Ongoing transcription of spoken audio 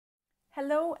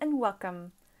Hello and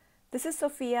welcome. This is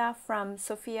Sophia from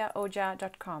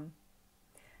sophiaoja.com.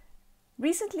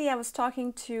 Recently, I was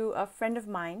talking to a friend of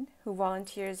mine who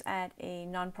volunteers at a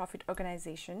nonprofit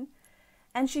organization,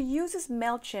 and she uses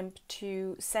Mailchimp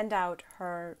to send out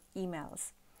her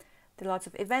emails. There are lots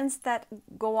of events that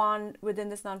go on within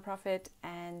this nonprofit,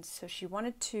 and so she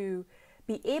wanted to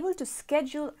be able to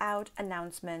schedule out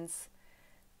announcements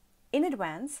in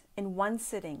advance in one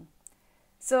sitting.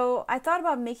 So I thought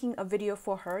about making a video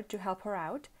for her to help her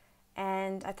out,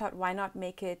 and I thought, why not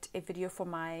make it a video for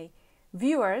my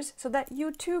viewers so that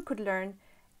you too could learn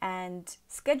and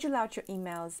schedule out your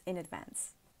emails in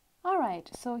advance. All right,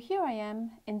 so here I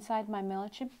am inside my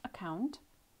Mailchimp account,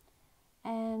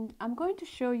 and I'm going to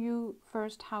show you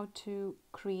first how to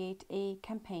create a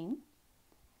campaign,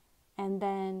 and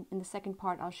then in the second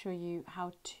part I'll show you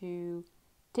how to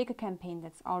take a campaign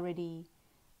that's already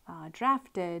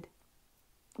drafted,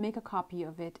 make a copy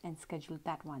of it and schedule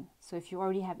that one. So if you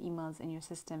already have emails in your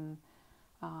system,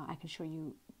 I can show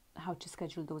you how to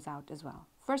schedule those out as well.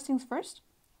 First things first,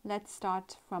 let's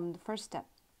start from the first step.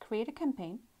 Create a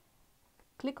campaign.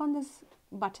 Click on this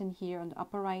button here on the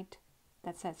upper right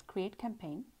that says Create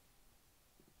Campaign.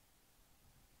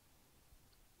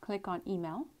 Click on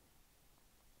Email.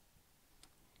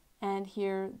 And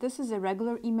here, this is a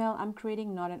regular email I'm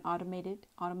creating, not an automated.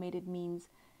 Automated means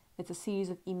it's a series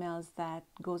of emails that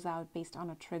goes out based on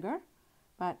a trigger,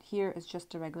 but here is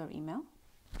just a regular email.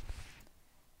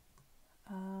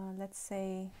 Let's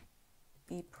say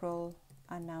April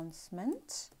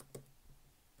announcement.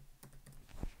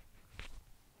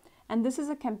 And this is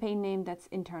a campaign name that's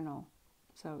internal.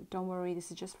 So don't worry, this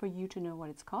is just for you to know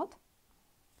what it's called.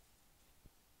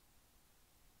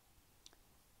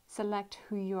 Select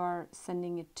who you're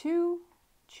sending it to,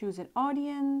 choose an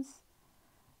audience.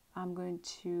 I'm going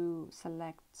to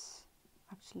select,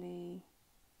 actually,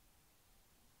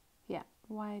 yeah,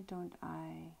 why don't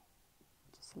I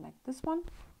just select this one?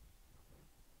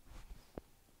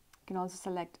 You can also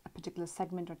select a particular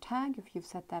segment or tag if you've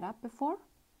set that up before.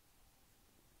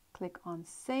 Click on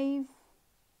Save.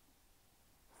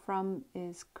 From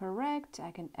is correct.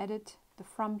 I can edit the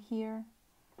from here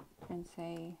and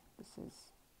say this is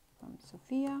from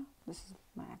Sophia. This is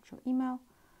my actual email.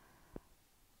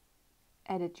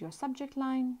 Edit your subject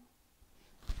line.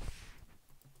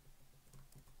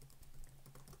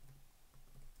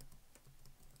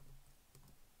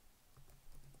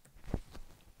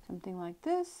 Something like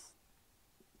this.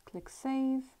 Click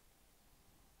Save.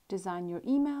 Design your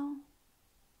email.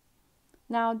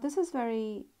 Now, this is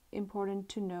very important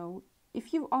to know.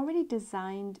 If you've already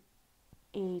designed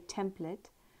a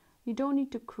template, you don't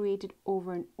need to create it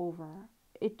over and over.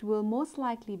 It will most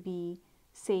likely be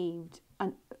saved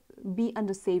and be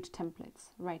under saved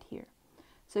templates right here.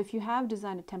 So if you have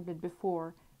designed a template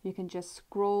before, you can just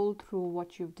scroll through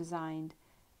what you've designed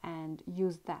and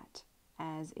use that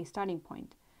as a starting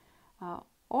point.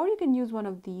 Or you can use one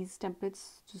of these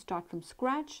templates to start from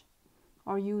scratch,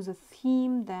 or use a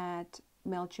theme that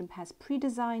Mailchimp has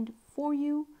pre-designed for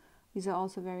you. These are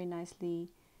also very nicely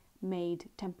made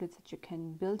templates that you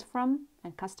can build from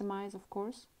and customize, of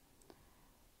course.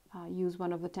 Use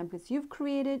one of the templates you've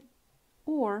created,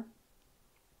 or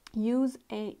use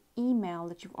an email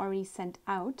that you've already sent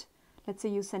out. Let's say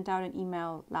you sent out an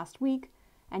email last week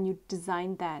and you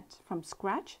designed that from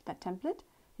scratch, that template.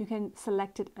 You can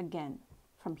select it again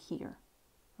from here.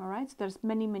 All right, so there's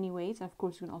many ways. Of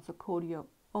course, you can also code your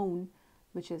own,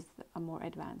 which is a more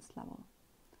advanced level.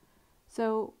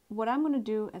 So what I'm going to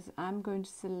do is I'm going to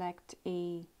select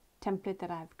a template that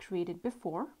I've created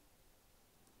before.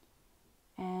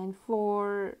 And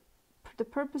for the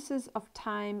purposes of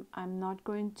time, I'm not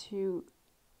going to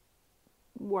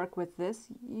work with this.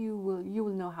 You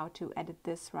will know how to edit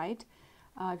this, right?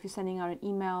 If you're sending out an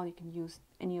email, you can use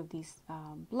any of these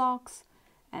blocks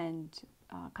and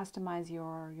customize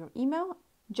your email.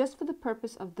 Just for the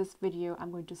purpose of this video,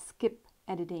 I'm going to skip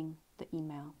editing the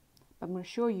email, but I'm going to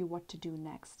show you what to do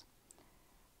next.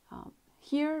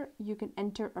 Here you can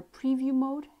enter a preview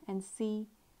mode and see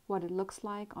what it looks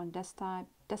like on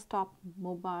desktop,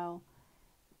 mobile,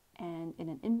 and in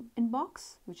an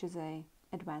inbox, which is an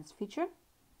advanced feature.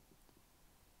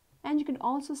 And you can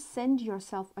also send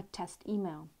yourself a test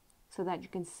email so that you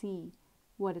can see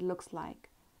what it looks like.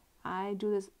 I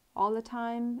do this all the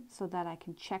time so that I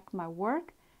can check my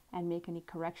work and make any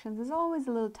corrections. There's always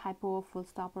a little typo, a full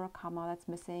stop or a comma that's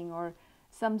missing, or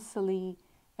some silly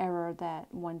error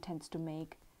that one tends to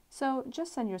make. So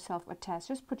just send yourself a test.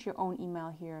 Just put your own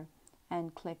email here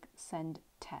and click Send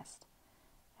Test.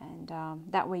 And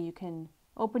that way you can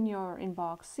open your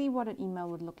inbox, see what an email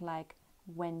would look like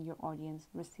when your audience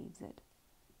receives it.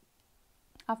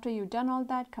 After you've done all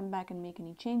that, come back and make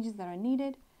any changes that are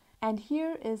needed. And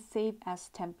here is Save as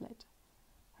Template.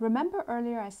 Remember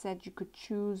earlier I said you could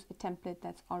choose a template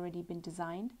that's already been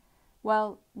designed?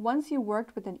 Well, once you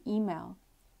worked with an email,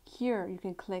 here you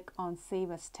can click on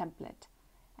Save as Template.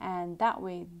 And that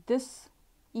way, this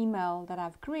email that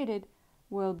I've created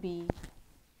will be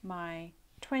my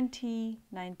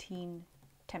 2019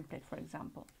 template, for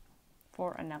example,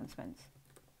 for announcements.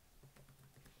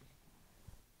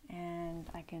 And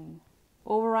I can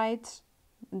overwrite.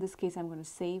 In this case, I'm going to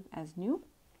save as new.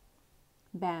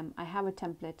 Bam, I have a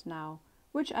template now,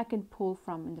 which I can pull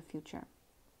from in the future.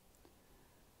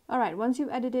 All right, once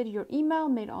you've edited your email,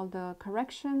 made all the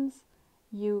corrections,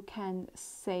 you can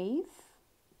save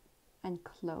and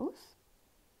close.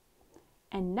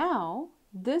 And now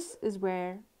this is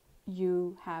where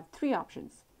you have three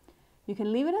options. You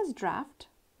can leave it as draft,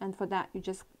 and for that you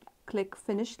just click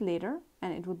Finish Later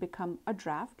and it will become a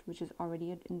draft, which is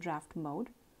already in draft mode.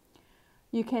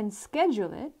 You can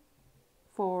schedule it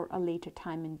for a later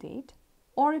time and date,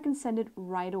 or you can send it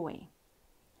right away.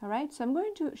 All right, so I'm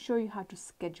going to show you how to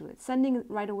schedule it. Sending it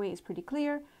right away is pretty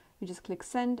clear. You just click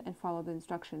Send and follow the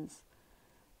instructions.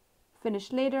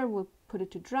 Finish Later, we'll put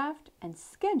it to draft, and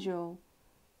schedule.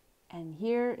 And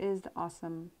here is the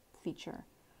awesome feature.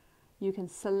 You can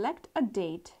select a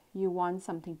date you want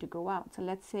something to go out. So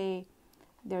let's say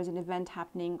there's an event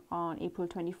happening on April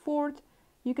 24th.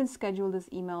 You can schedule this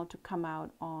email to come out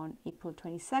on April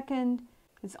 22nd.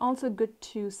 It's also good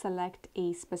to select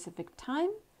a specific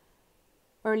time.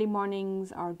 Early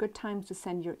mornings are good times to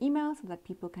send your email so that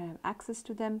people can have access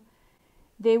to them.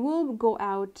 They will go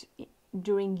out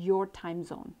during your time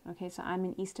zone. Okay, so I'm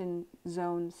in Eastern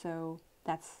zone, so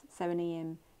that's 7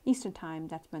 a.m. Eastern time.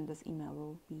 That's when this email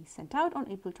will be sent out on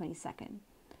April 22nd.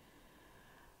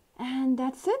 And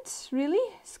that's it,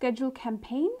 really. Schedule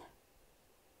campaign.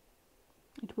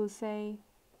 It will say,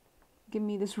 give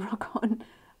me this rock on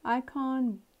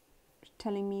icon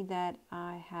telling me that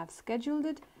I have scheduled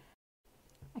it.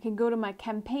 I can go to my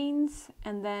campaigns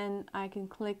and then I can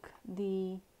click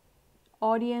the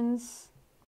audience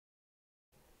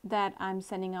that I'm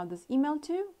sending out this email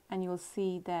to, and you'll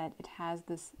see that it has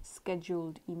this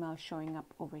scheduled email showing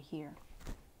up over here.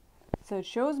 So it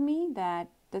shows me that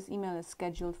this email is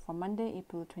scheduled for Monday,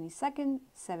 April 22nd,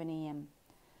 7 a.m.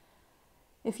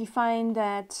 If you find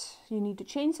that you need to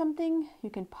change something, you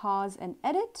can pause and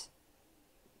edit.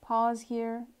 Pause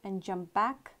here and jump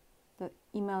back. The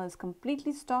email is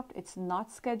completely stopped. It's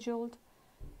not scheduled.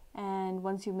 And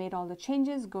once you've made all the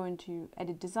changes, go into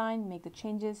Edit Design, make the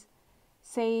changes,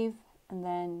 save, and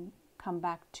then come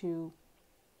back to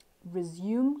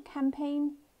Resume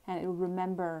Campaign, and it will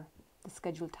remember the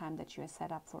scheduled time that you have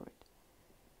set up for it.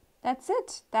 That's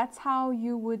it. That's how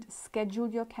you would schedule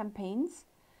your campaigns.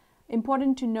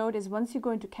 Important to note is once you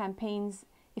go into campaigns,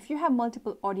 if you have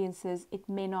multiple audiences, it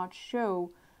may not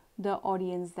show the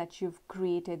audience that you've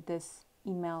created this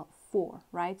email for,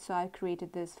 right? So I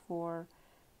created this for,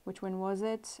 which one was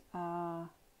it?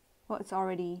 Well, it's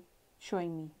already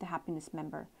showing me the happiness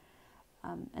member.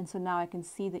 And so now I can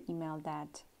see the email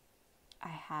that I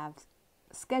have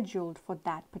scheduled for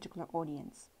that particular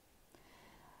audience.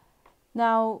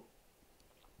 Now,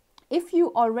 if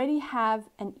you already have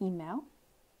an email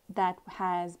that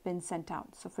has been sent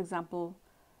out, so for example,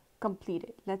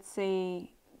 completed, let's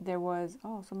say there was,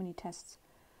 oh, so many tests.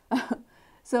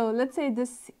 So let's say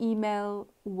this email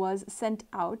was sent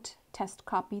out, test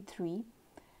copy 3.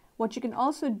 What you can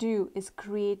also do is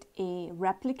create a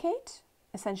replicate.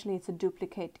 Essentially, it's a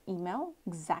duplicate email,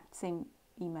 exact same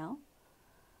email.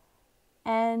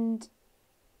 And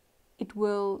it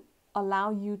will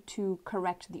allow you to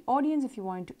correct the audience. If you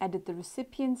wanted to edit the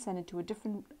recipient, send it to a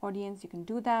different audience, you can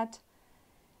do that.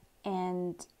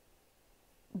 And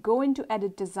go into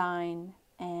Edit Design,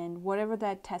 and whatever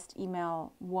that test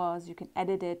email was, you can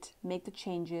edit it, make the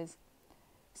changes,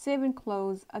 save and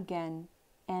close again,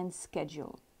 and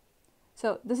schedule.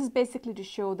 So this is basically to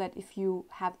show that if you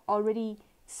have already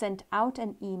sent out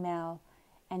an email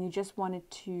and you just wanted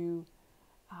to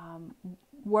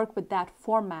work with that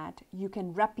format, you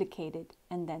can replicate it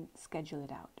and then schedule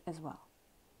it out as well.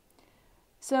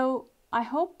 So I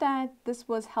hope that this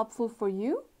was helpful for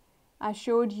you. I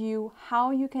showed you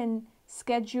how you can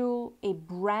schedule a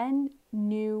brand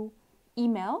new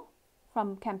email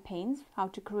from campaigns, how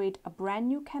to create a brand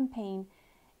new campaign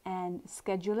and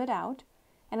schedule it out.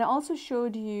 And I also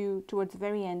showed you towards the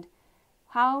very end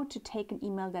how to take an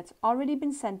email that's already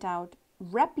been sent out,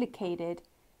 replicate it,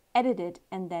 edit it,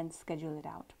 and then schedule it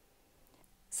out.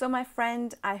 So my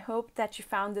friend, I hope that you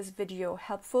found this video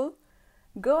helpful.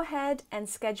 Go ahead and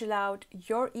schedule out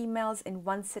your emails in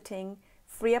one sitting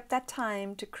free up that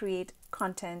time to create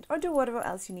content or do whatever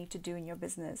else you need to do in your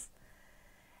business.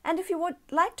 And if you would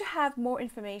like to have more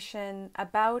information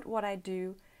about what I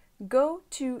do, go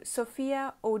to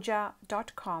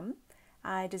sophiaoja.com.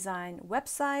 I design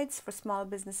websites for small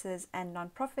businesses and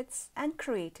nonprofits and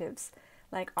creatives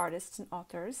like artists and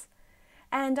authors.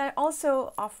 And I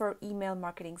also offer email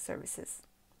marketing services.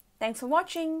 Thanks for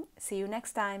watching. See you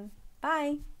next time.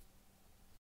 Bye.